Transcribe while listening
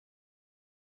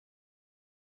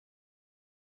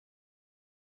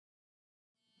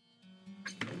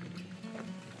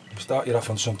start you off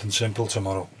on something simple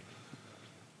tomorrow.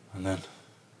 And then,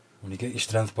 when you get your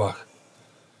strength back,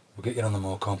 we'll get you on the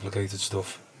more complicated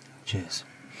stuff. Cheers.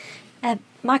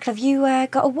 Michael, have you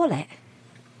got a wallet?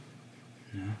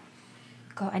 No.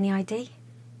 Got any ID?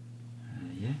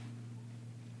 Yeah.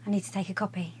 I need to take a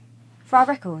copy. For our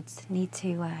records, need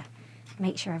to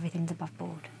make sure everything's above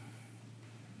board.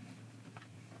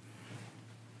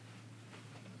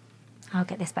 I'll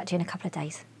get this back to you in a couple of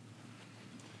days.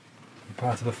 You're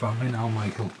part of the family now,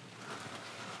 Michael.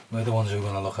 We're the ones who are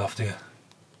going to look after you.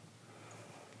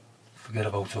 Forget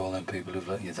about all them people who've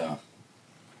let you down.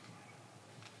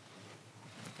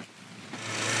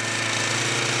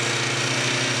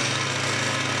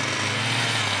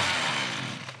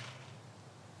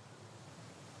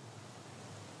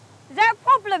 Is there a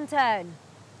problem, Turn?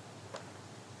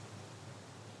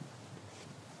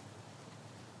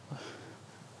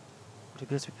 Would it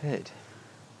be able to be paid?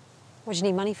 What do you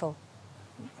need money for?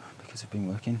 Because I've been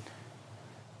working.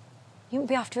 You won't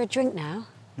be after a drink now.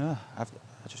 No, I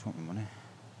just want my money.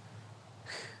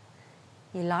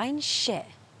 You're lying shit.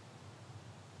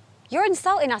 You're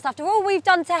insulting us after all we've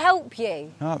done to help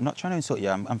you. No, I'm not trying to insult you.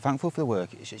 I'm thankful for the work.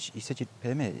 You said you'd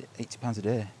pay me £80 a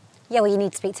day. Yeah, well, you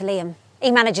need to speak to Liam. He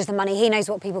manages the money. He knows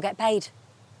what people get paid.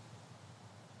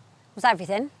 Was that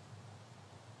everything?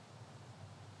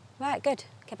 Right, good.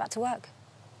 Get back to work.